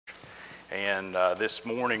And this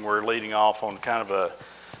morning we're leading off on kind of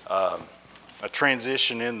a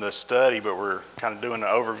transition in the study, but we're kind of doing an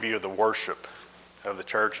overview of the worship of the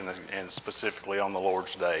church and specifically on the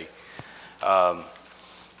Lord's Day.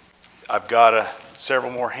 I've got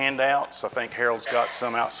several more handouts. I think Harold's got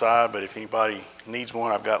some outside, but if anybody needs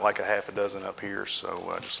one, I've got like a half a dozen up here,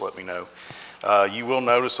 so just let me know. You will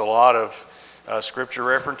notice a lot of scripture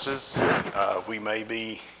references. We may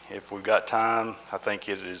be, if we've got time, I think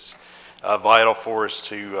it is vital for us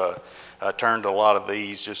to turn to a lot of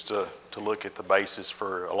these just to look at the basis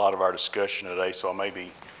for a lot of our discussion today. So I may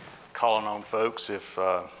be calling on folks, if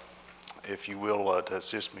you will, to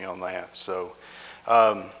assist me on that. So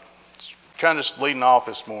kind of just leading off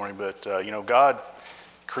this morning, but God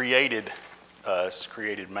created us,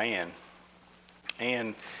 created man,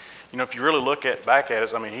 and if you really look back at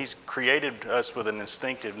us, I mean, He's created us with an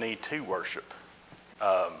instinctive need to worship,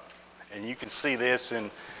 and you can see this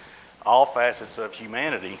in all facets of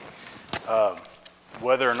humanity,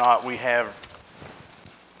 whether or not we have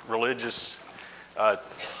religious,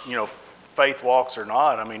 faith walks or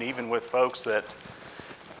not. I mean, even with folks that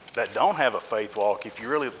don't have a faith walk, if you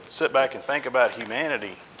really sit back and think about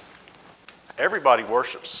humanity, everybody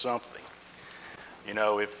worships something.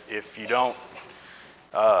 If you don't,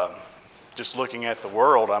 just looking at the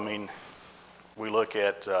world, I mean, we look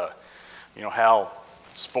at, how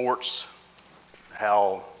sports,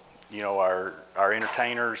 how, our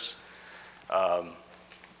entertainers,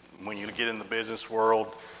 when you get in the business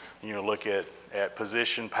world, look at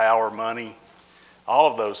position, power, money,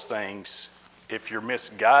 all of those things. If you're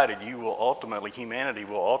misguided, humanity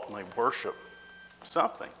will ultimately worship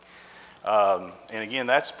something. And again,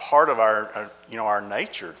 that's part of our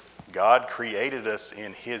nature. God created us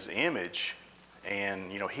in His image, and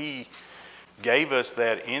He gave us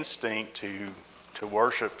that instinct to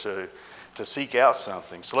worship, to seek out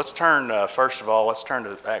something. So let's turn, first of all,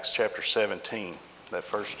 to Acts chapter 17, that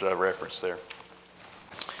first reference there.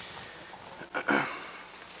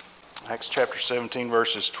 Acts chapter 17,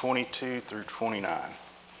 verses 22 through 29.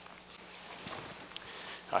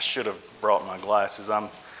 I should have brought my glasses. I'm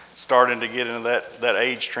starting to get into that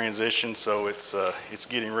age transition, so it's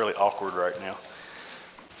getting really awkward right now.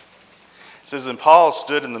 It says, "And Paul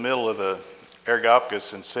stood in the middle of the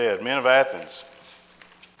Areopagus and said, 'Men of Athens,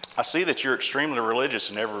 I see that you're extremely religious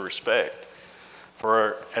in every respect.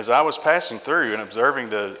 For as I was passing through and observing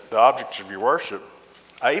the objects of your worship,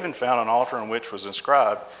 I even found an altar on which was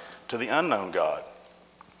inscribed, to the unknown God.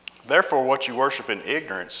 Therefore, what you worship in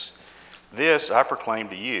ignorance, this I proclaim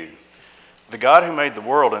to you. The God who made the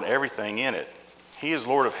world and everything in it, He is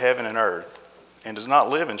Lord of heaven and earth, and does not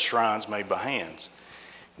live in shrines made by hands.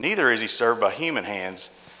 Neither is He served by human hands,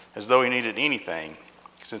 as though He needed anything,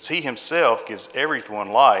 since He Himself gives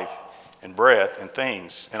everyone life and breath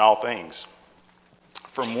and all things.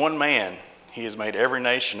 From one man He has made every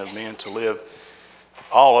nation of men to live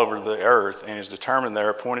all over the earth, and has determined their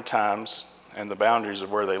appointed times and the boundaries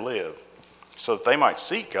of where they live, so that they might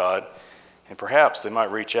seek God, and perhaps they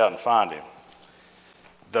might reach out and find Him,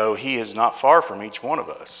 though He is not far from each one of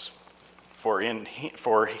us. For in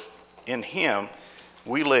Him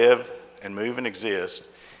we live and move and exist,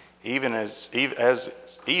 even as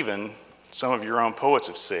some of your own poets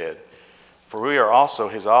have said, for we are also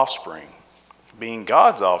His offspring. Being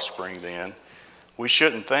God's offspring, then, we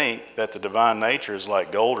shouldn't think that the divine nature is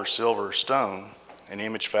like gold or silver or stone, an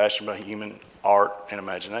image fashioned by human art and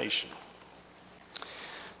imagination.'"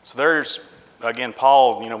 So there's, again,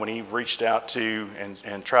 Paul, when he reached out to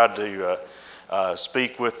and tried to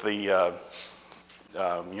speak with the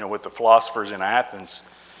philosophers in Athens,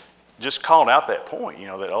 just called out that point,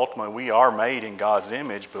 that ultimately we are made in God's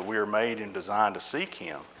image, but we are made and designed to seek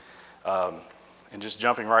Him. And just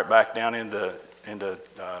jumping right back down into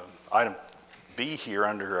item B here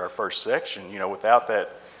under our first section, without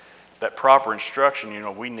that proper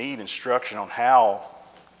instruction, we need instruction on how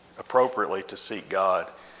appropriately to seek God.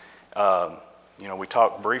 We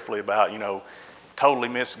talked briefly about, totally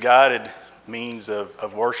misguided means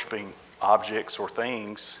of worshiping objects or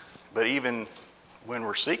things, but even when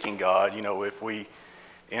we're seeking God, if we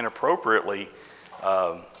inappropriately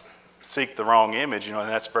seek the wrong image, and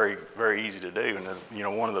that's very, very easy to do.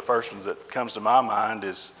 And one of the first ones that comes to my mind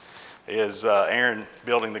is Aaron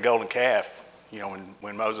building the golden calf.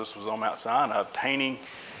 When Moses was on Mount Sinai, obtaining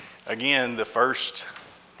again the first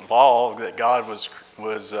law that God was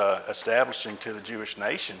establishing to the Jewish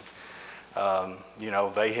nation.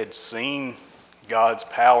 They had seen God's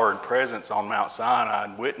power and presence on Mount Sinai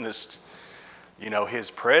and witnessed, His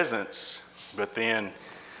presence, but then,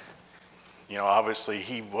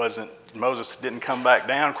 obviously Moses didn't come back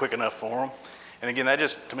down quick enough for him. And again, that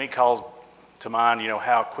just to me calls to mind,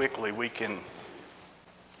 how quickly we can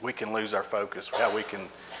lose our focus, how we can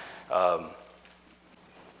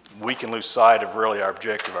lose sight of really our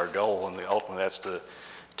objective, our goal, and ultimately that's to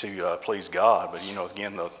please God. But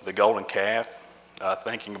again, the golden calf.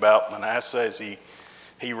 Thinking about Manasseh as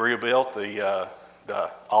he rebuilt the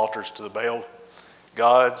altars to the Baal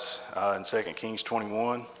gods in 2 Kings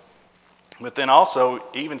 21. But then also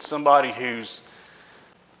even somebody who's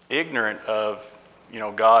ignorant of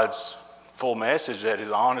God's full message, that is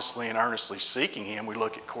honestly and earnestly seeking Him. We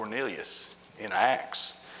look at Cornelius in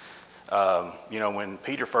Acts. When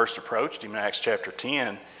Peter first approached him in Acts chapter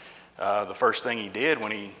 10, the first thing he did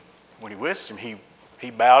when he witnessed him, he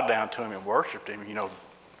bowed down to him and worshiped him.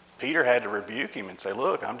 Peter had to rebuke him and say,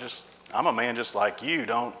 "Look, I'm a man just like you.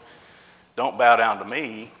 Don't bow down to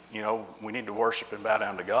me. We need to worship and bow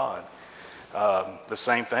down to God." The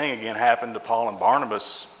same thing again happened to Paul and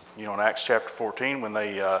Barnabas. In Acts chapter 14 when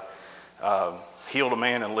they healed a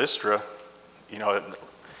man in Lystra.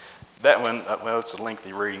 That one, well, it's a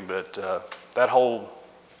lengthy reading, but that whole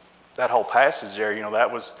passage there,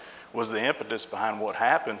 that was the impetus behind what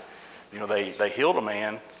happened. They healed a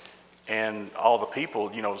man, and all the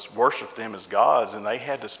people, worshiped them as gods, and they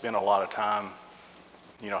had to spend a lot of time,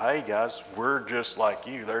 hey guys, we're just like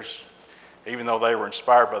you. Even though they were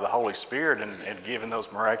inspired by the Holy Spirit and given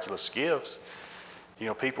those miraculous gifts,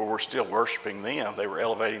 people were still worshiping them. They were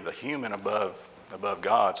elevating the human above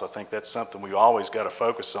God. So I think that's something we've always got to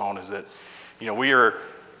focus on, is that, we are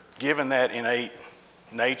given that innate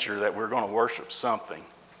nature that we're going to worship something.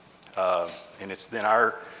 And it's then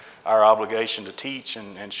our obligation to teach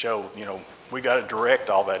and show, we got to direct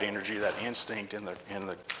all that energy, that instinct in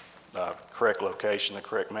the correct location, the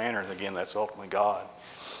correct manner. And again, that's ultimately God.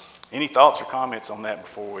 Any thoughts or comments on that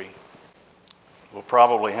before we'll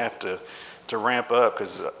probably have to ramp up,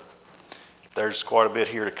 because there's quite a bit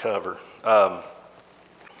here to cover.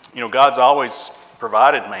 God's always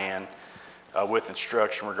provided man with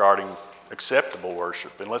instruction regarding acceptable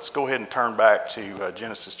worship. And let's go ahead and turn back to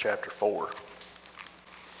Genesis chapter 4.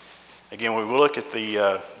 Again, when we look at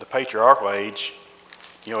the patriarchal age,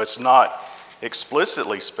 it's not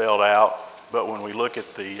explicitly spelled out, but when we look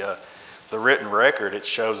at the written record, it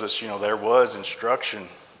shows us, there was instruction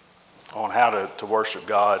on how to worship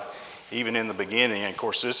God even in the beginning. And of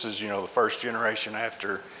course, this is, the first generation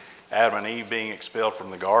after Adam and Eve being expelled from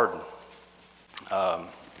the garden.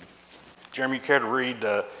 Jeremy, you care to read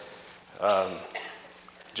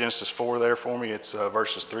Genesis 4 there for me? It's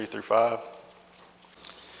verses 3 through 5.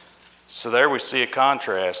 So there we see a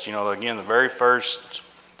contrast. Again, the very first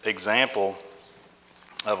example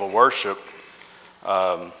of a worship,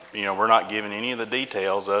 we're not given any of the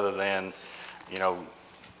details other than,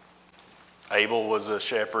 Abel was a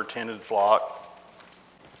shepherd, tended the flock.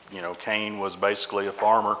 Cain was basically a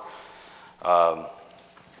farmer.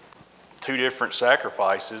 Two different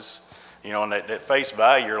sacrifices, and at face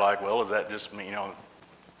value, you're like, well, is that just,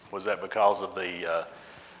 was that because of the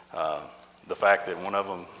fact that one of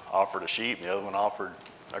them offered a sheep and the other one offered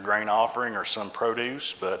a grain offering or some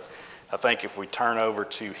produce? But I think if we turn over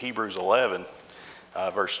to Hebrews 11,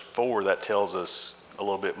 verse 4, that tells us a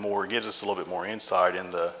little bit more, gives us a little bit more insight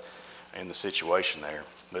in the situation there.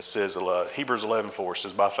 That says, Hebrews 11:4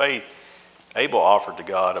 says, "By faith Abel offered to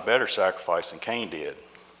God a better sacrifice than Cain did.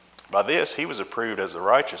 By this he was approved as a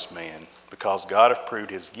righteous man, because God approved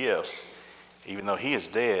his gifts. Even though he is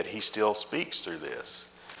dead, he still speaks through this."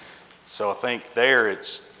 So I think there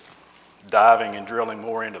it's diving and drilling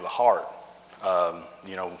more into the heart.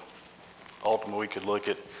 Ultimately we could look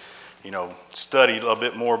at, study a little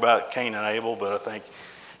bit more about Cain and Abel, but I think,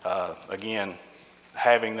 again,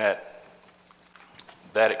 having that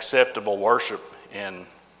acceptable worship, and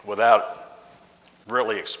without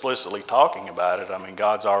really explicitly talking about it,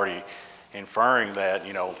 God's already inferring that,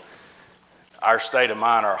 our state of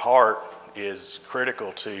mind, our heart, is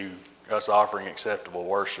critical to us offering acceptable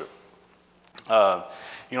worship.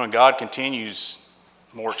 And God continues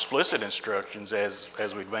more explicit instructions as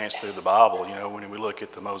we advance through the Bible. When we look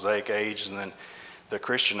at the Mosaic age and then the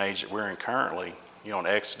Christian age that we're in currently, in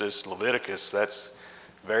Exodus, Leviticus, that's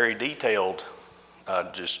very detailed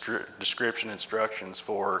description instructions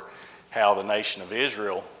for how the nation of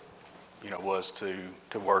Israel, was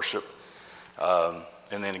to worship. And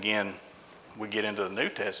then again, we get into the New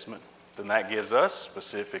Testament, then that gives us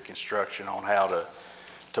specific instruction on how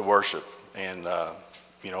to worship and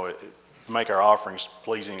make our offerings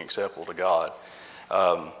pleasing and acceptable to God.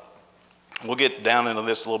 We'll get down into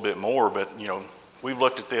this a little bit more, but we've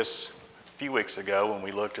looked at this a few weeks ago when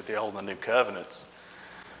we looked at the Old and the New Covenants.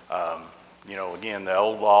 Again, the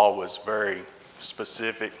old law was very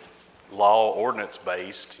specific law ordinance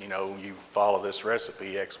based, you follow this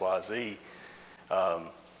recipe XYZ.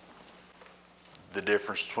 The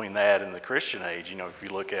difference between that and the Christian age, if you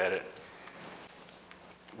look at it,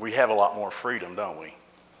 we have a lot more freedom, don't we?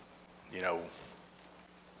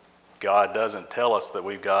 God doesn't tell us that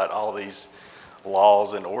we've got all these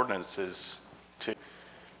laws and ordinances to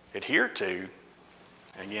adhere to.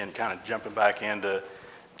 Again, kind of jumping back into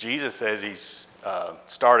Jesus as he's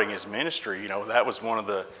starting his ministry, that was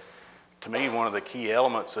to me, one of the key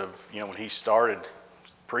elements of, when he started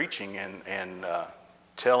preaching and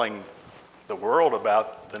telling the world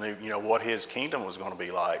about the new, what his kingdom was going to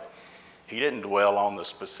be like. He didn't dwell on the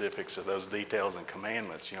specifics of those details and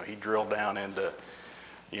commandments. He drilled down into,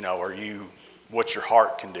 what's your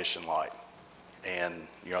heart condition like? And,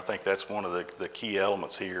 I think that's one of the key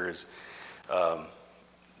elements here is,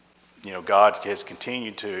 God has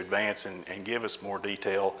continued to advance and give us more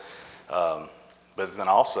detail. But then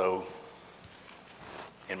also,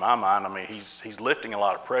 in my mind, he's lifting a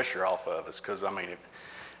lot of pressure off of us because,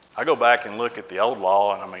 I go back and look at the old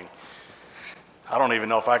law and I don't even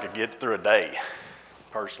know if I could get through a day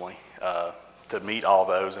personally to meet all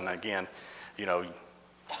those. And again,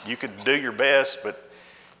 you could do your best, but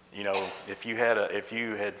if you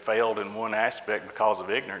had failed in one aspect because of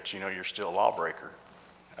ignorance, you're still a lawbreaker.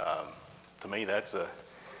 To me, that's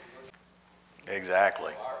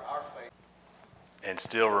exactly. And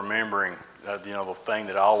still remembering, the thing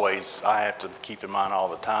that I have to keep in mind all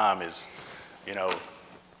the time is,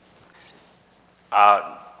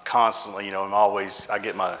 I constantly,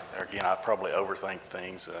 I probably overthink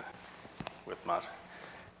things with my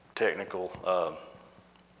technical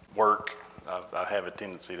work. I have a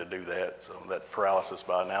tendency to do that, so that paralysis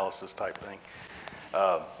by analysis type thing.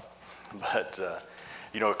 But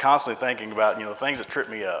constantly thinking about, the things that trip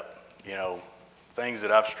me up, things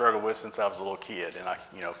that I've struggled with since I was a little kid, and I,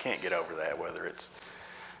 can't get over that, whether it's,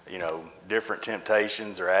 different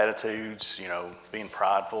temptations or attitudes, being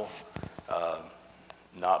prideful,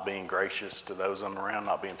 not being gracious to those I'm around,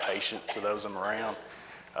 not being patient to those I'm around.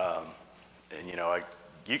 And,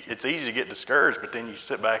 it's easy to get discouraged, but then you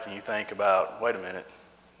sit back and you think about, wait a minute,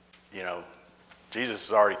 Jesus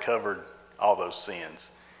has already covered all those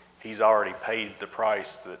sins. He's already paid the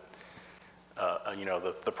price that,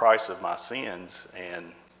 the price of my sins,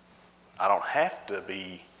 and I don't have to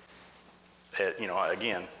be,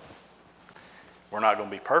 again, we're not going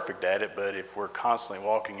to be perfect at it, but if we're constantly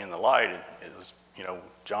walking in the light, as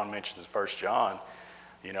John mentions in 1 John,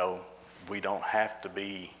 we don't have to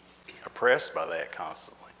be oppressed by that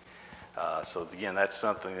constantly. So again, that's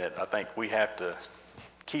something that I think we have to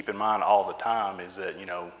keep in mind all the time is that,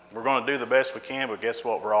 we're going to do the best we can, but guess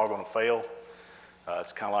what? We're all going to fail.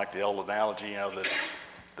 It's kind of like the old analogy,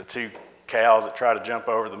 the two cows that try to jump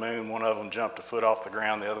over the moon, one of them jumped a foot off the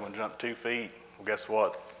ground, the other one jumped 2 feet. Well, guess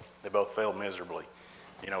what? They both failed miserably.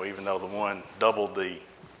 Even though the one doubled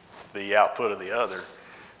the output of the other,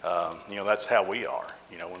 that's how we are.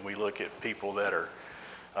 When we look at people that are,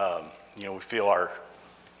 we feel are,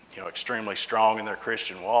 extremely strong in their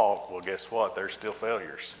Christian walk, well, guess what? They're still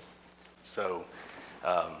failures. So,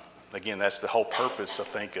 again, that's the whole purpose, I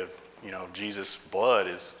think, of, Jesus' blood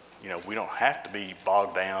is, we don't have to be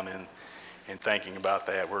bogged down in thinking about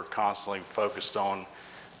that. We're constantly focused on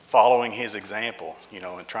following his example,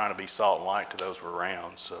 and trying to be salt and light to those we're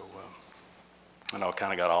around. So, I know I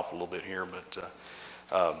kind of got off a little bit here, but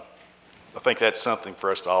I think that's something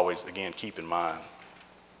for us to always, again, keep in mind.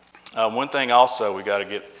 One thing also we got to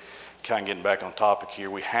get, kind of getting back on topic here,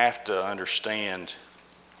 we have to understand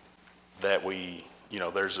that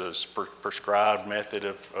there's a prescribed method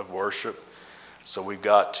of worship. So we've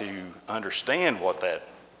got to understand what that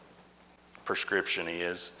prescription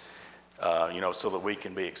is, so that we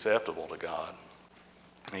can be acceptable to God.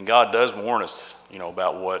 And God does warn us,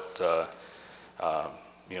 about what,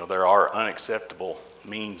 there are unacceptable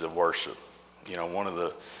means of worship. One of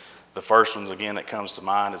the first ones, again, that comes to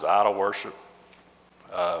mind is idol worship.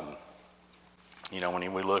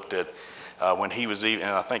 When we looked at, when he was even,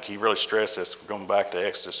 and I think he really stressed this, going back to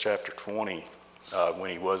Exodus chapter 20, when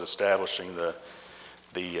he was establishing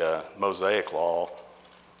the Mosaic law,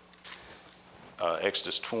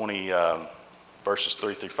 Exodus 20, verses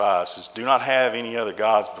 3 through 5 says, "Do not have any other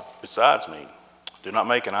gods besides me. Do not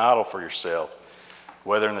make an idol for yourself,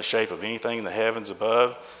 whether in the shape of anything in the heavens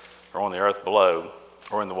above, or on the earth below,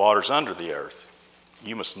 or in the waters under the earth.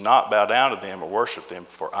 You must not bow down to them or worship them,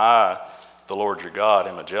 for I, the Lord your God,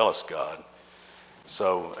 am a jealous God."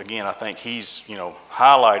 So again, I think he's,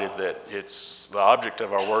 highlighted that it's the object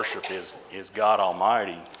of our worship is God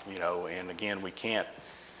Almighty, and again, we can't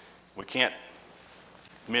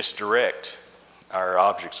misdirect our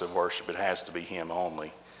objects of worship. It has to be Him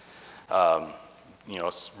only.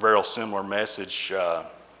 It's a very similar message,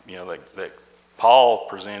 that Paul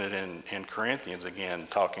presented in Corinthians, again,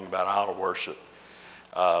 talking about idol worship.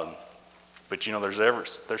 But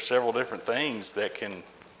there's several different things that can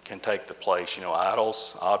take the place.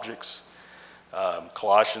 Idols, objects.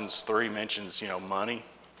 Colossians 3 mentions money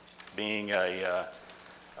being an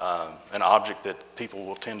object that people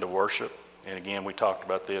will tend to worship. And again, we talked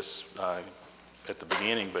about this at the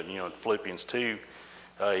beginning, but Philippians 2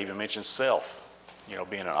 even mentions self,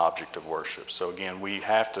 being an object of worship. So again, we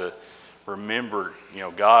have to remember,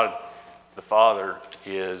 God the Father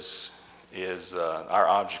is our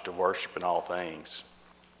object of worship in all things.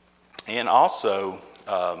 And also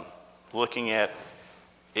looking at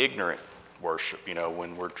ignorant worship,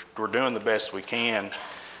 when we're doing the best we can,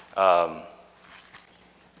 but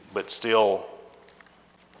still,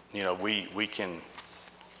 we can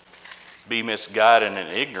be misguided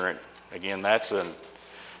and ignorant. Again, that's an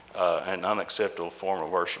unacceptable form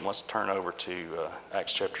of worship. Let's turn over to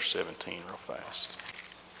Acts chapter 17 real fast.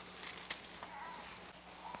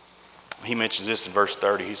 He mentions this in verse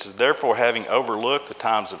 30. He says, "Therefore, having overlooked the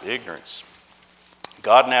times of ignorance,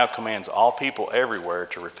 God now commands all people everywhere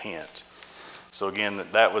to repent." So again,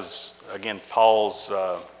 that was Paul's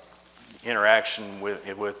interaction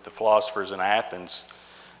with the philosophers in Athens.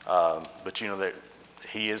 But that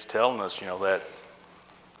he is telling us, that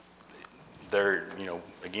they're,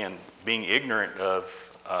 again, being ignorant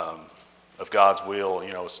of God's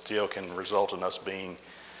will, still can result in us being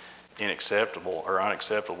unacceptable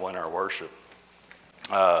in our worship.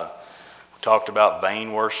 We talked about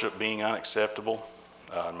vain worship being unacceptable,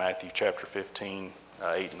 Matthew chapter 15,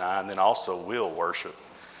 8 and 9. Then also will worship.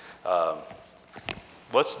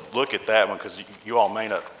 Let's look at that one, because you all may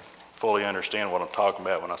not fully understand what I'm talking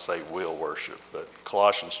about when I say will worship. But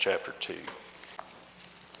Colossians chapter 2.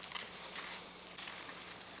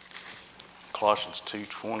 Colossians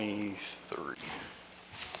 2:23.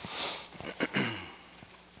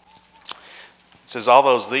 It says,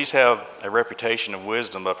 "Although these have a reputation of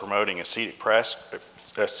wisdom by promoting ascetic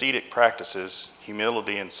practices,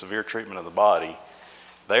 humility, and severe treatment of the body,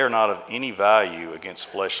 they are not of any value against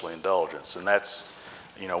fleshly indulgence." And that's,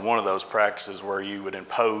 one of those practices where you would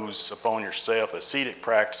impose upon yourself ascetic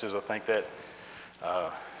practices. I think that,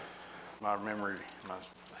 my memory, my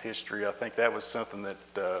history, I think that was something that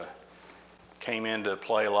came into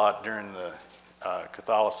play a lot during the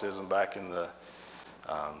Catholicism back in the,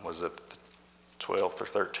 was it the 12th or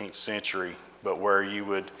 13th century, but where you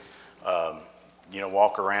would,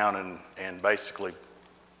 walk around and basically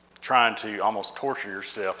trying to almost torture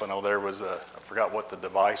yourself. I know there was I forgot what the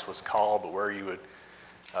device was called, but where you would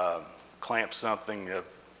clamp something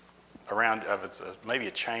around, maybe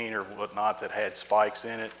a chain or whatnot that had spikes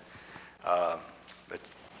in it. That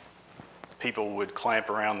people would clamp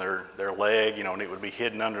around their leg, and it would be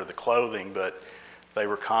hidden under the clothing, but they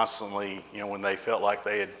were constantly, when they felt like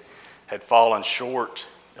they had fallen short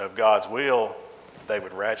of God's will, they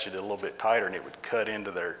would ratchet it a little bit tighter, and it would cut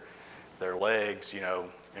into their legs,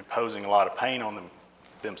 imposing a lot of pain on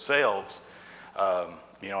themselves.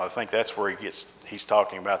 I think that's where he's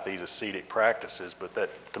talking about these ascetic practices. But that,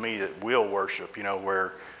 to me, that will worship,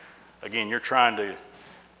 where again you're trying to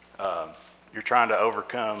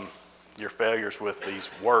overcome your failures with these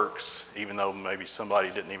works, even though maybe somebody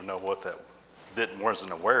didn't even know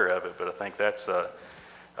wasn't aware of it. But I think that's a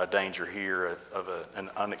danger here of an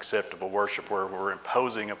unacceptable worship, where we're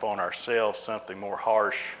imposing upon ourselves something more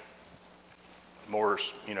harsh, more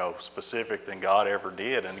specific than God ever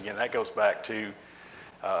did. And again, that goes back to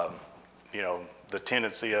the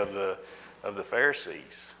tendency of the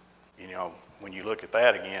Pharisees. When you look at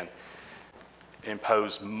that again,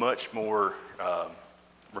 impose much more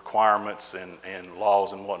requirements and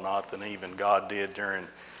laws and whatnot than even God did during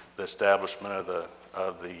the establishment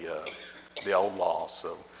of the old laws.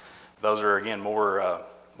 So those are again more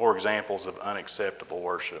examples of unacceptable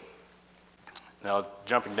worship. Now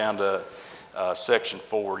jumping down to section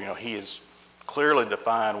 4, he has clearly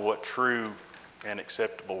defined what true and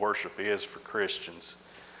acceptable worship is for Christians.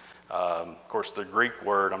 Of course, the Greek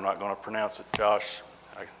word, I'm not going to pronounce it, Josh.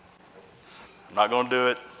 I'm not going to do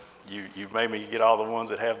it. You've made me get all the ones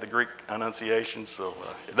that have the Greek enunciation, so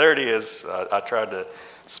there it is. I tried to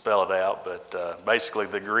spell it out, but basically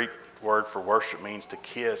the Greek word for worship means to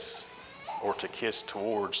kiss or to kiss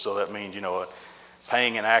towards. So that means,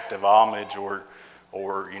 paying an act of homage or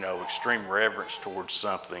extreme reverence towards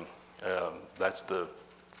something. That's the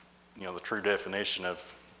true definition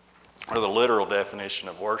or the literal definition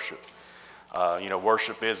of worship.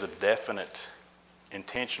 Worship is a definite,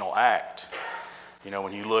 intentional act.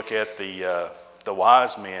 When you look at the the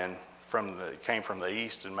wise men came from the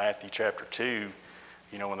east in Matthew chapter 2,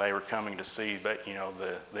 when they were coming to see,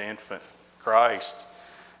 the infant Christ,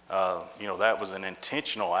 that was an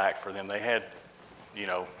intentional act for them. They had,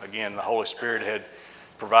 again, the Holy Spirit had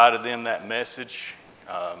provided them that message,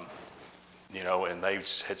 and they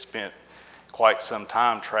had spent quite some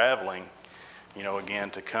time traveling, again,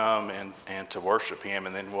 to come and to worship Him.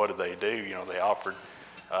 And then what did they do? They offered,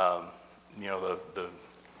 the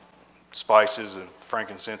spices of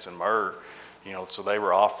frankincense and myrrh, so they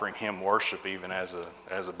were offering Him worship even as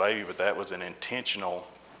a baby, but that was an intentional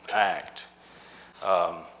act.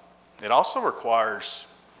 It also requires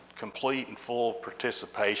complete and full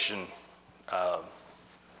participation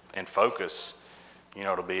and focus,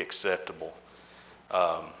 to be acceptable.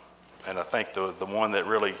 And I think the one that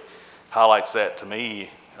really highlights that to me,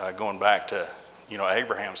 going back to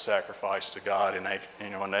Abraham's sacrifice to God in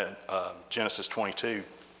Genesis 22.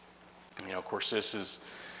 Of course, this is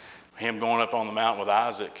him going up on the mountain with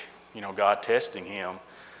Isaac. God testing him.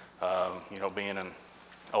 Being an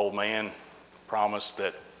old man, promised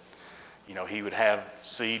that he would have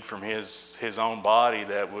seed from his own body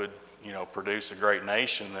that would produce a great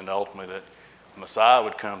nation, and ultimately that Messiah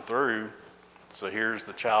would come through. So here's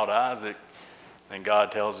the child Isaac, and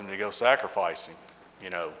God tells him to go sacrifice him.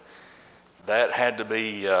 That had to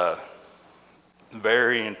be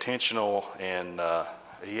very intentional, and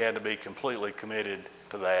he had to be completely committed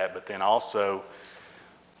to that. But then also,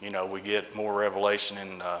 we get more revelation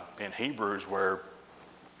in Hebrews where,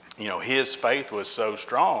 his faith was so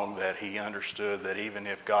strong that he understood that even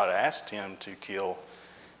if God asked him to kill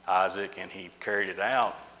Isaac and he carried it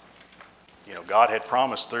out, God had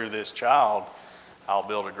promised through this child, I'll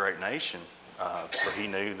build a great nation. So he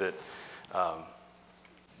knew that,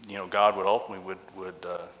 God would ultimately would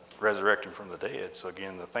resurrect him from the dead. So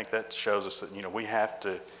again, I think that shows us that, we have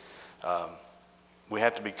to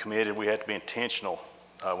be committed. We have to be intentional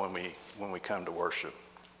when we come to worship.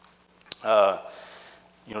 God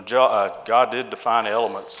did define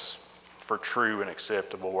elements for true and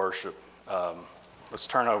acceptable worship. Let's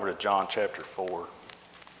turn over to John chapter 4.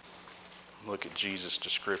 Look at Jesus'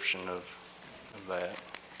 description of that.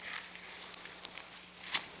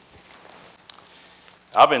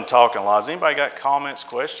 I've been talking a lot. Has anybody got comments,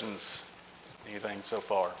 questions, anything so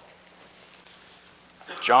far?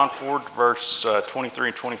 John 4, verse 23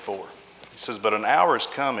 and 24. He says, "But an hour is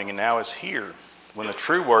coming, and now is here, when the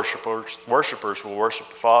true worshipers will worship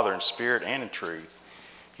the Father in spirit and in truth.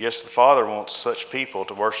 Yes, the Father wants such people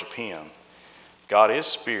to worship Him. God is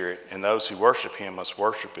spirit, and those who worship Him must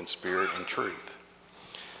worship in spirit and truth."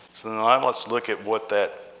 So then let's look at what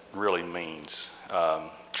that really means.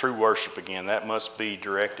 True worship, again, that must be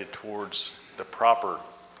directed towards the proper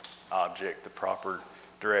object, the proper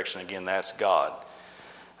direction. Again, that's God.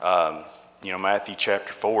 Matthew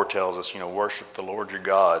chapter 4 tells us, worship the Lord your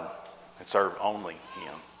God and serve only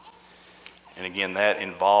Him. And again, that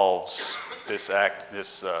involves this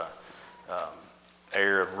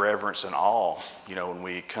air of reverence and awe, when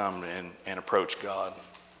we come and approach God.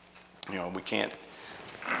 We can't,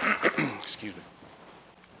 excuse me.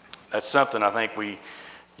 That's something I think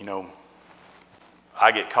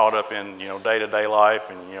I get caught up in, day-to-day life,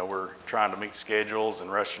 and, we're trying to meet schedules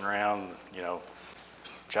and rushing around,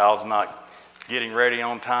 child's not getting ready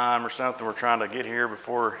on time or something. We're trying to get here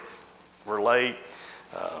before we're late.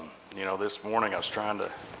 This morning I was trying to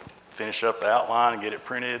finish up the outline and get it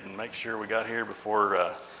printed and make sure we got here before,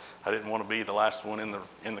 I didn't want to be the last one in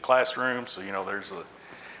the classroom. So, there's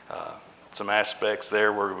some aspects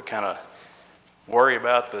there where we kind of worry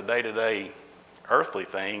about the day-to-day earthly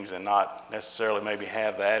things and not necessarily maybe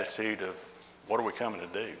have the attitude of what are we coming to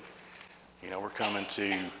do. We're coming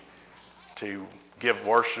to give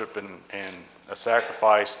worship and a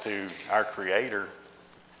sacrifice to our Creator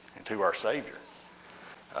and to our Savior.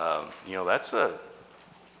 That's a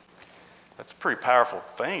pretty powerful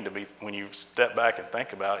thing to be when you step back and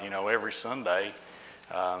think about. Every Sunday,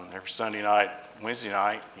 every Sunday night, Wednesday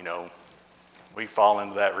night, we fall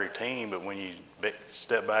into that routine. But when you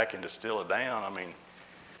step back and distill it down,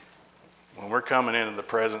 when we're coming into the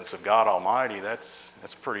presence of God Almighty,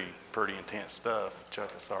 that's pretty intense stuff.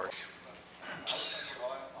 Chuck, sorry.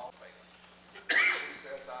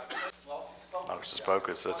 Lost his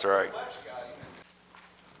focus. That's right.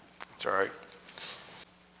 That's right.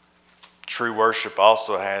 True worship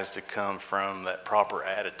also has to come from that proper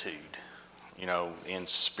attitude, in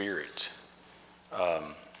spirit.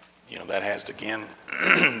 That has to, again,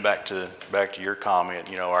 back to your comment,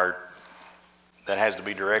 that has to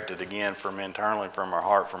be directed again from internally, from our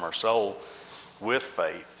heart, from our soul, with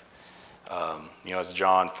faith. As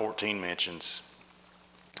John 14 mentions,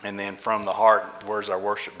 And then from the heart, where's our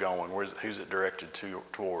worship going? Who's it directed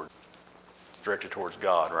toward? It's directed towards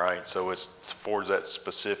God, right? So it's towards that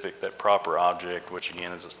specific, that proper object, which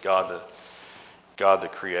again is God the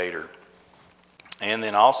Creator. And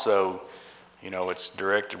then also, it's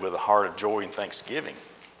directed with a heart of joy and thanksgiving.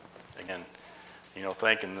 Again,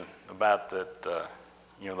 thinking about that, the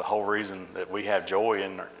whole reason that we have joy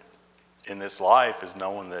in this life is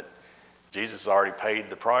knowing that Jesus already paid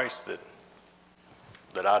the price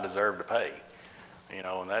that I deserve to pay.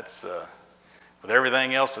 And that's with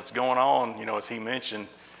everything else that's going on. As he mentioned,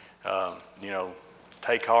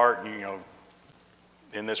 take heart.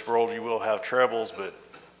 In this world you will have troubles, but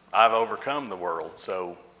I've overcome the world.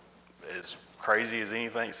 So, as crazy as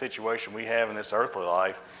anything situation we have in this earthly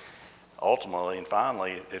life, ultimately and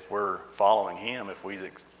finally, if we're following Him, if we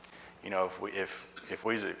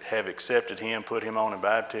have accepted Him, put Him on in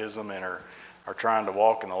baptism, and are trying to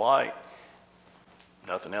walk in the light,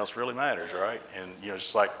 nothing else really matters, right? And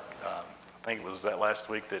just like I think it was that last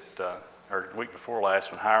week or the week before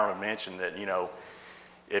last, when Hiram mentioned that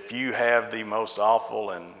if you have the most awful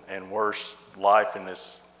and worst life on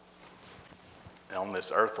this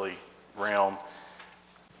earthly realm,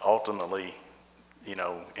 ultimately,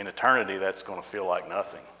 in eternity, that's going to feel like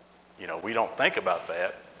nothing. We don't think about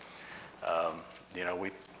that.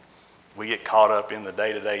 We get caught up in the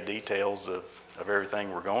day-to-day details of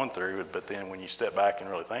everything we're going through, but then when you step back and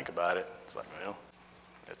really think about it, it's like, well,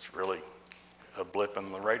 it's really a blip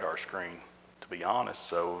in the radar screen, to be honest.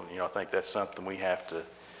 So, I think that's something we have to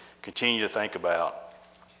continue to think about.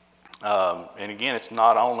 And again, it's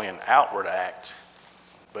not only an outward act,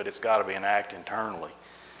 but it's got to be an act internally.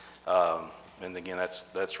 And again,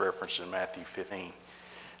 that's referenced in Matthew 15.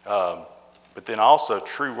 But then also,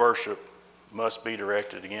 true worship must be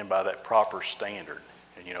directed again by that proper standard.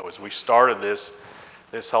 And as we started this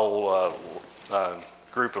whole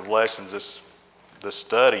group of lessons, this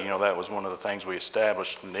study, that was one of the things we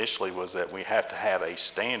established initially, was that we have to have a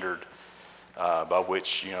standard by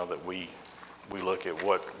which that we look at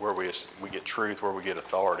where we get truth, where we get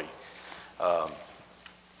authority,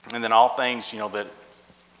 and then all things that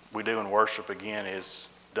we do in worship again is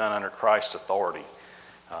done under Christ's authority,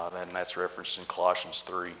 and that's referenced in Colossians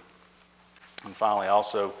 3. And finally,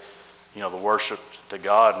 also, the worship to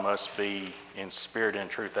God must be in spirit and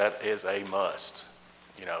truth. That is a must.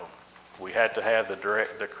 We have to have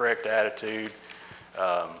the correct attitude,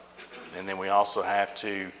 and then we also have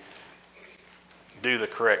to do the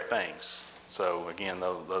correct things. So again,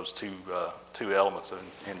 those two elements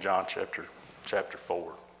in John chapter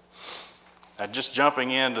 4. Now, just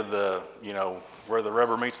jumping into the where the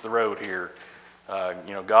rubber meets the road here,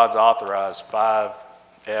 God's authorized 5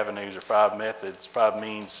 avenues or 5 methods, 5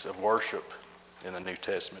 means of worship in the New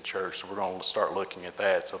Testament church. So we're going to start looking at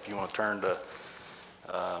that. So if you want to turn to,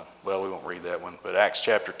 we won't read that one, but Acts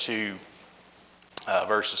chapter 2,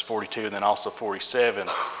 verses 42 and then also 47,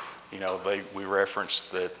 we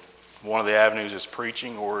referenced that one of the avenues is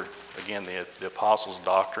preaching, or again, the apostles'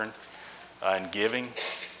 doctrine, and giving,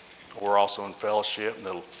 or also in fellowship,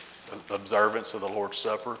 the observance of the Lord's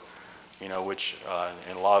Supper, which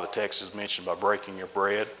in a lot of the text is mentioned by breaking your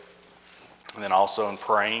bread, and then also in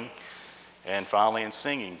praying, and finally in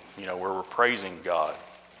singing, where we're praising God.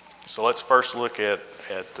 So let's first look at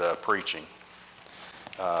preaching.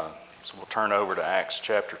 So we'll turn over to Acts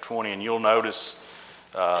chapter 20, and you'll notice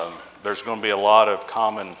there's going to be a lot of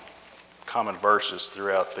common verses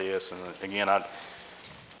throughout this. And again,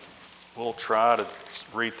 we'll try to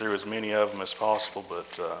read through as many of them as possible,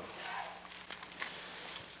 but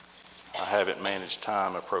I haven't managed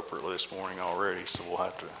time appropriately this morning already, so we'll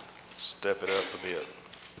have to step it up a bit.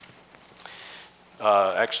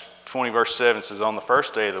 Acts 20 verse 7 says, "On the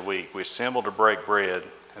first day of the week we assembled to break bread,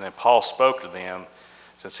 and then Paul spoke to them,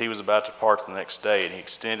 since he was about to depart the next day, and he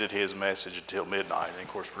extended his message until midnight." And of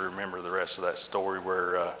course we remember the rest of that story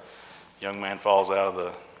where a young man falls out of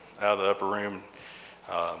the upper room.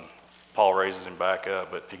 Paul raises him back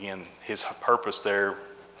up, but again, his purpose there,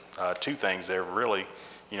 2 things there really,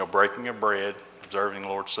 breaking of bread, observing the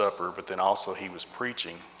Lord's Supper, but then also he was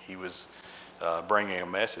preaching. He was bringing a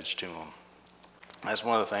message to them. That's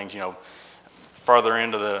one of the things, farther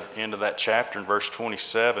into that chapter in verse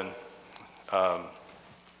 27,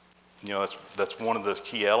 that's one of the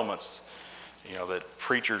key elements, that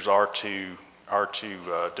preachers are to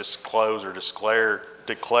disclose or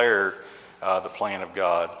declare the plan of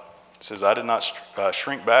God. It says, "I did not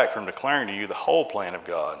shrink back from declaring to you the whole plan of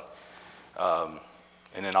God."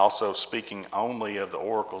 And then also speaking only of the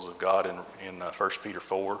oracles of God in 1 Peter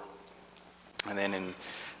 4. And then in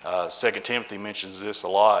 2 Timothy mentions this a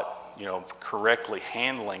lot, correctly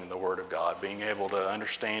handling the Word of God, being able to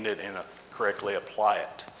understand it and correctly apply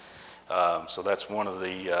it. So that's one of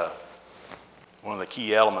the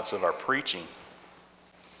key elements of our preaching.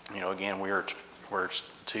 Again, we're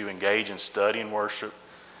to engage in study and worship,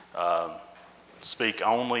 speak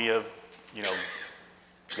only of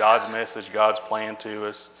God's message, God's plan to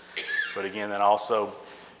us. But again, then also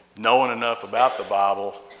knowing enough about the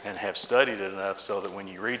Bible and have studied it enough so that when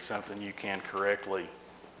you read something, you can correctly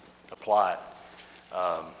apply it.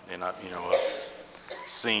 And I've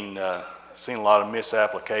seen a lot of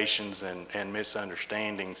misapplications and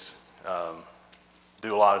misunderstandings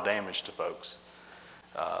do a lot of damage to folks.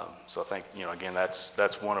 So I think again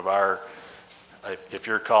that's one of our, if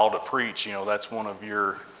you're called to preach, that's one of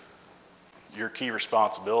your key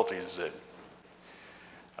responsibilities. That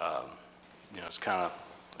it's kind of,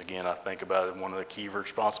 again, I think about it, one of the key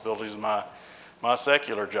responsibilities of my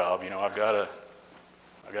secular job. I've got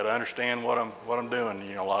to understand what I'm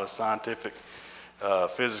doing. A lot of scientific,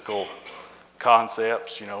 physical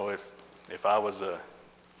concepts. If I was a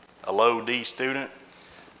low D student,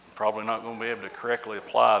 I'm probably not going to be able to correctly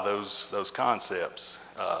apply those concepts.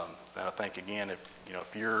 And I think again,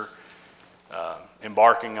 if you're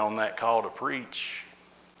embarking on that call to preach,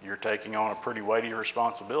 you're taking on a pretty weighty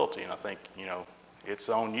responsibility. And I think it's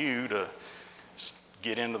on you to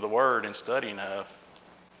get into the Word and study enough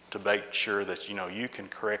to make sure that you can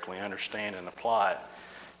correctly understand and apply it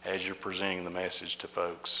as you're presenting the message to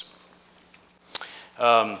folks.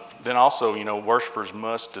 Then also, worshipers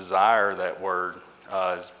must desire that Word.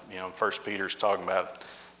 1 Peter's talking about,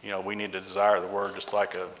 we need to desire the Word just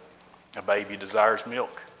like a baby desires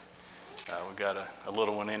milk. We've got a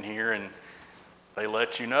little one in here, and they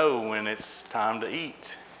let you know when it's time to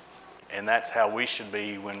eat. And that's how we should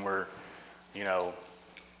be when we're in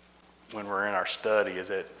our study, is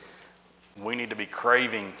that we need to be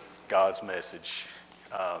craving God's message.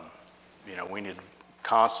 We need to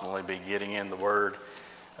constantly be getting in the Word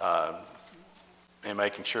and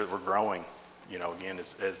making sure that we're growing. Again,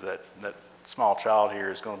 as that small child here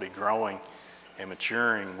is going to be growing and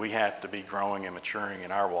maturing, we have to be growing and maturing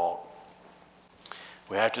in our walk.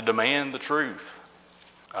 We have to demand the truth.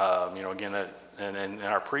 Again, that and in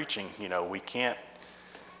our preaching, we can't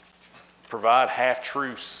provide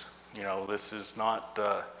half-truths. This is not,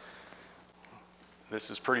 this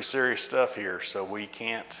is pretty serious stuff here, so we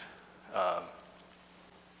can't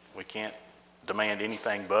demand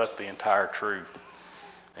anything but the entire truth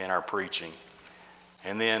in our preaching.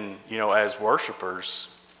 And then, as worshipers,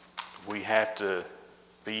 we have to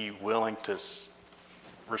be willing to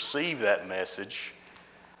receive that message,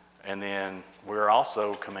 and then we're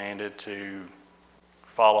also commanded to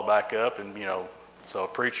follow back up. And so a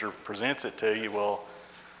preacher presents it to you. Well,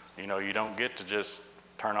 you don't get to just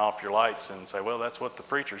turn off your lights and say, well, that's what the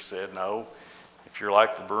preacher said. No, if you're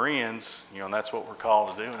like the Bereans, and that's what we're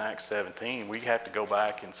called to do in Acts 17, we have to go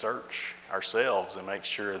back and search ourselves and make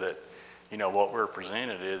sure that what we're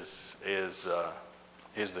presented is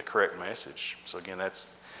the correct message. So again,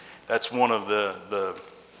 that's one of the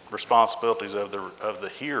responsibilities of the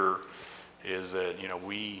hearer, is that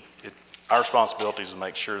our responsibility is to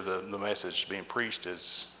make sure the message being preached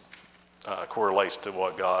correlates to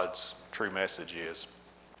what God's true message is.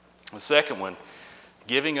 The second one,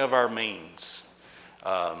 giving of our means.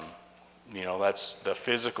 That's the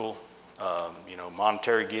physical,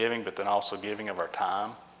 monetary giving, but then also giving of our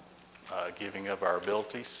time, giving of our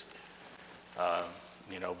abilities,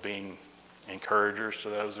 being encouragers to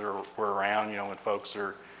those that we're around. When folks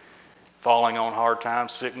are falling on hard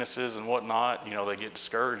times, sicknesses and whatnot, they get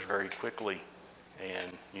discouraged very quickly.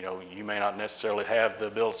 And, you may not necessarily have the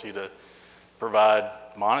ability to provide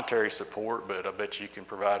monetary support, but I bet you can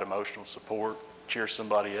provide emotional support, cheer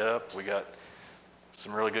somebody up. We got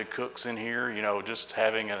some really good cooks in here. Just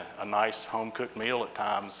having a nice home-cooked meal at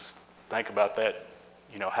times, think about that,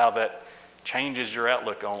 how that changes your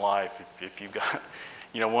outlook on life. If you've got,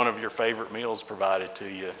 one of your favorite meals provided to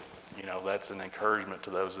you, that's an encouragement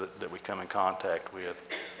to those that we come in contact with.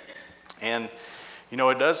 And,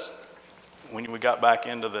 it does, when we got back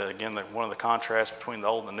into one of the contrasts between the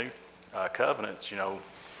Old and the New covenants,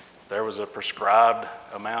 there was a prescribed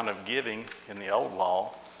amount of giving in the old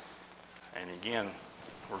law. And again,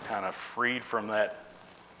 we're kind of freed from that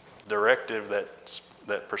directive,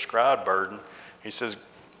 that prescribed burden. He says,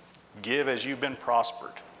 give as you've been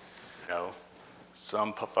prospered.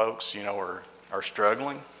 Some folks, are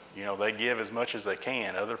struggling. They give as much as they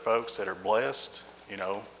can. Other folks that are blessed,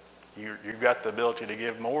 you've got the ability to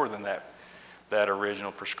give more than that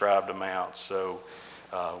original prescribed amount. So,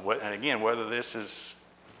 and again, whether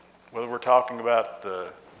we're talking about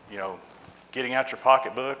getting out your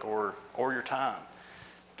pocketbook or your time.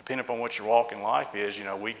 Depending upon what your walk in life is,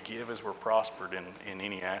 we give as we're prospered in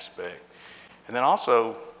any aspect. And then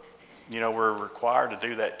also, we're required to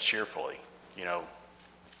do that cheerfully.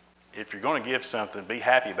 If you're going to give something, be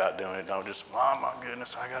happy about doing it. Don't just, oh my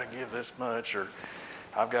goodness, I got to give this much, or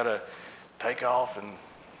I've got to take off and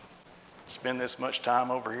spend this much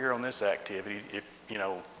time over here on this activity. If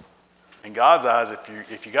in God's eyes,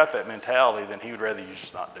 if you got that mentality, then He would rather you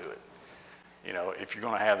just not do it. If you're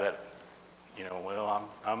going to have that, well,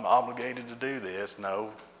 I'm obligated to do this.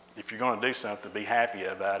 No, if you're going to do something, be happy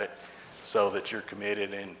about it, so that you're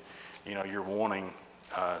committed and you're wanting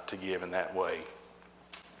to give in that way.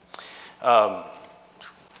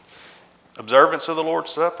 Observance of the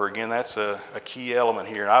Lord's Supper, again, that's a key element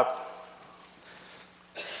here. And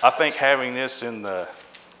I think having this in the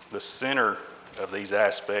center of these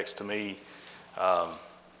aspects, to me,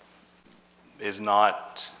 is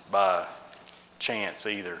not by chance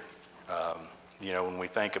either. When we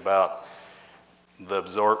think about the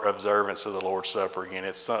observance of the Lord's Supper, again,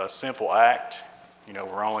 it's a simple act.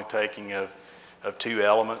 We're only taking of two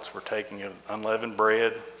elements. We're taking of unleavened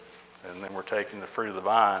bread, and then we're taking the fruit of the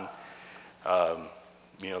vine,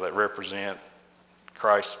 that represent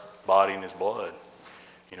Christ's body and His blood.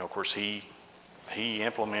 Of course, He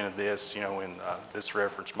implemented this, in this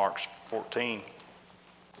reference, Mark 14.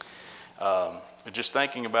 But just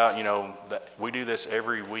thinking about, that we do this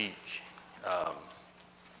every week,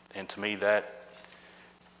 and to me that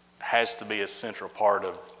has to be a central part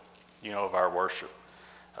of, of our worship.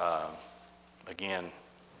 Again,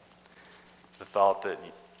 the thought that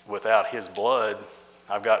without His blood,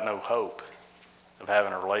 I've got no hope of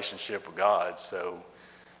having a relationship with God. So,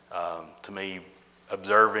 to me,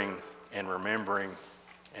 observing and remembering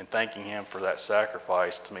and thanking Him for that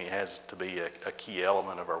sacrifice, to me, has to be a key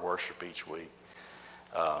element of our worship each week.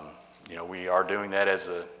 We are doing that as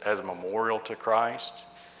a memorial to Christ,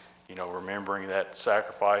 remembering that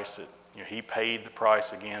sacrifice that He paid the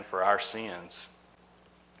price again for our sins.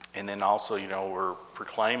 And then also, we're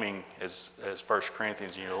proclaiming, as 1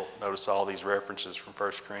 Corinthians, you'll notice all these references from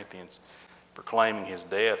 1 Corinthians, proclaiming His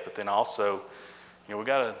death. But then also, we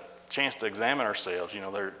got a chance to examine ourselves.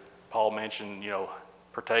 Paul mentioned,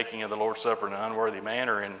 partaking of the Lord's Supper in an unworthy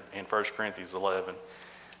manner in 1 Corinthians 11.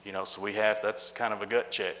 So that's kind of a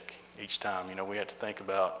gut check each time. We have to think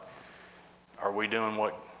about, are we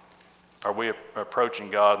approaching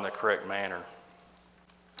God in the correct manner?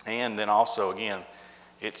 And then also, again,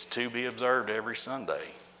 it's to be observed every Sunday.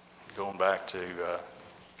 Going back to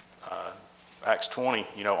Acts 20,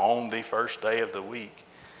 on the first day of the week.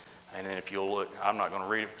 And then if you'll look, I'm not going to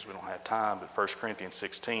read it because we don't have time, but 1 Corinthians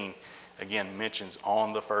 16, again, mentions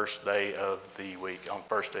on the first day of the week, on the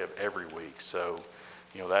first day of every week. So,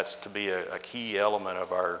 that's to be a key element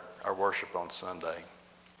of our worship on Sunday.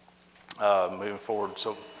 Moving forward,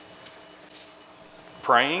 so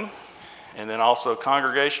praying, and then also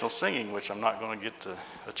congregational singing, which I'm not going to get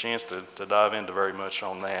a chance to dive into very much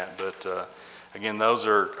on that. But again, those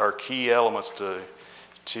are key elements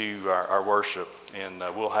to our worship, and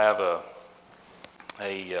we'll have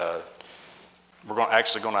we're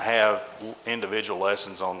going to have individual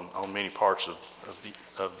lessons on many parts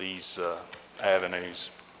of these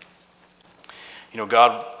avenues.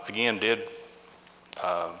 God again did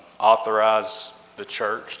authorize the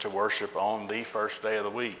church to worship on the first day of the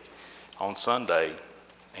week, on Sunday,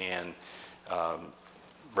 and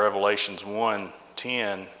Revelations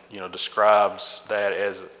 1:10, describes that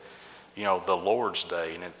as the Lord's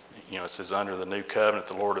Day, and it says under the new covenant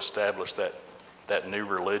the Lord established that new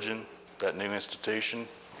religion, that new institution,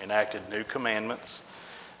 enacted new commandments,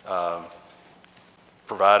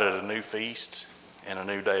 provided a new feast and a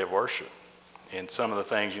new day of worship. And some of the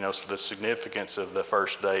things, so the significance of the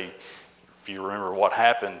first day, if you remember what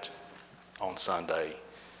happened on Sunday,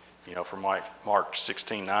 from Mark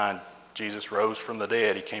 16:9, Jesus rose from the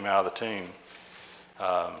dead. He came out of the tomb.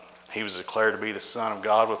 He was declared to be the Son of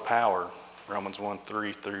God with power, Romans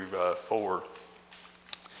 1:3 through 4.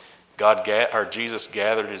 Jesus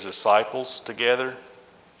gathered His disciples together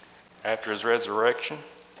after His resurrection,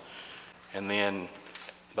 and then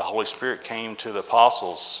the Holy Spirit came to the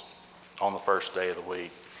apostles on the first day of the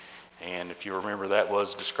week. And if you remember, that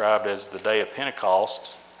was described as the day of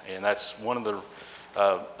Pentecost, and that's one of the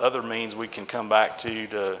other means we can come back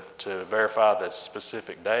to verify that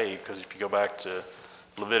specific day, because if you go back to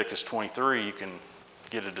Leviticus 23, you can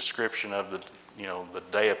get a description of the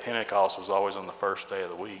day of Pentecost was always on the first day of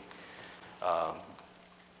the week.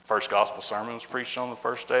 First gospel sermon was preached on the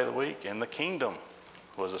first day of the week, and the kingdom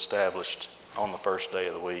was established on the first day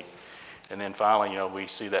of the week. And then finally, we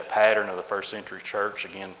see that pattern of the first century church,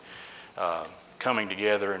 again, coming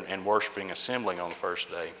together and worshiping, assembling on the first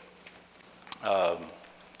day.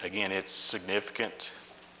 Again, it's significant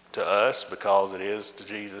to us because it is to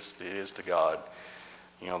Jesus, it is to God.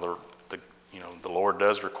 The Lord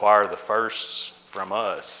does require the firsts from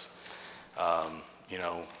us.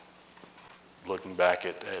 Looking back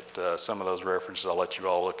at some of those references, I'll let you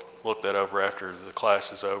all look that over after the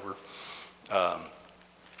class is over. The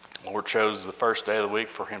Lord chose the first day of the week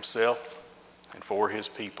for himself and for his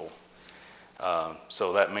people.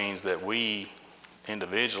 So that means that we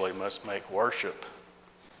individually must make worship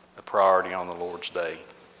a priority on the Lord's day.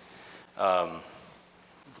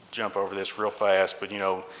 Jump over this real fast, but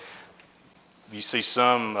you see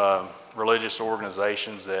some religious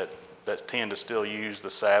organizations that tend to still use the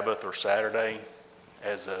Sabbath or Saturday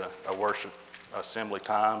as a worship assembly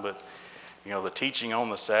time, but the teaching on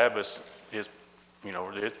the Sabbath is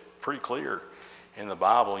it's pretty clear in the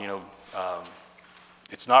Bible.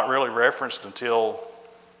 It's not really referenced until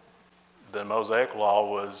the Mosaic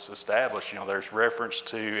Law was established. There's reference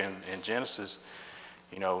to in Genesis,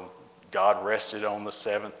 God rested on the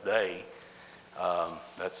seventh day.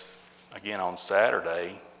 That's again on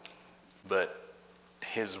Saturday, but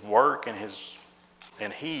his work and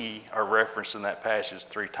he are referenced in that passage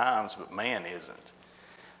 3 times, but man isn't.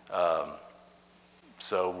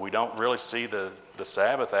 So we don't really see the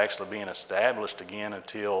Sabbath actually being established again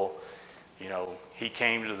until he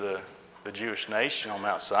came to the Jewish nation on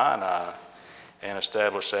Mount Sinai and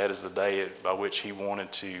established that as the day by which he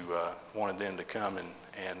wanted them to come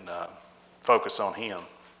and focus on him.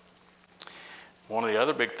 One of the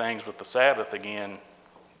other big things with the Sabbath, again,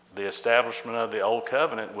 the establishment of the Old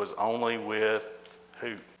Covenant was only with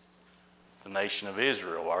who? The nation of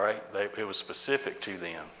Israel, all right? It was specific to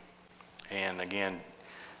them. And again,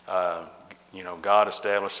 God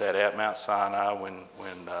established that at Mount Sinai when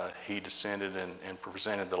he descended and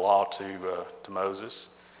presented the law to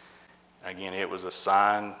Moses. Again, it was a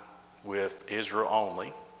sign with Israel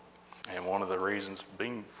only. And one of the reasons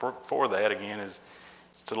being for that, again, is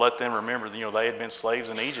to let them remember, they had been slaves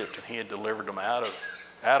in Egypt and he had delivered them out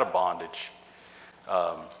of bondage.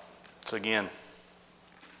 So again,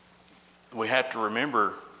 we have to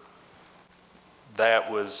remember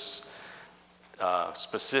that was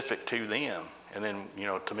specific to them. And then,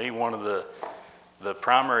 to me, one of the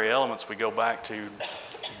primary elements we go back to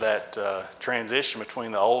that transition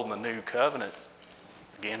between the old and the new covenant,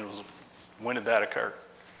 again, was when did that occur?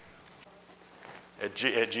 At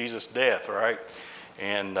Jesus' death, right?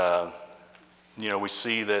 And, we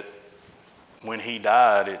see that when he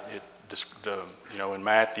died, in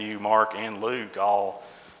Matthew, Mark, and Luke, all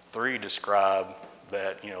 3 describe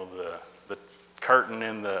that, the curtain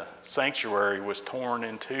in the sanctuary was torn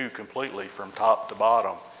in 2 completely from top to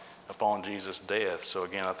bottom upon Jesus' death. So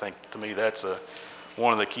again, I think to me that's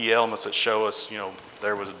one of the key elements that show us,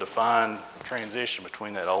 there was a defined transition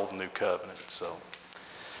between that old and new covenant. So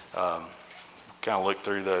kind of look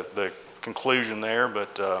through the conclusion there,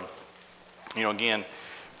 but again,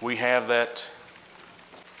 we have that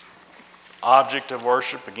object of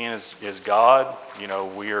worship again is God.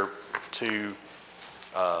 We are to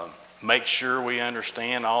make sure we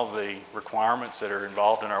understand all the requirements that are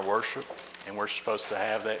involved in our worship, and we're supposed to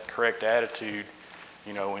have that correct attitude,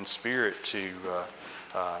 in spirit to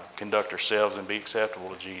conduct ourselves and be acceptable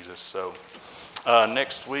to Jesus. So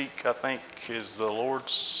next week, I think, is the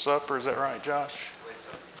Lord's Supper. Is that right, Josh?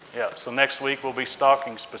 Yeah. So next week we'll be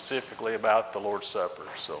talking specifically about the Lord's Supper.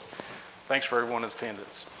 So thanks for everyone's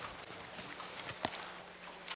attendance.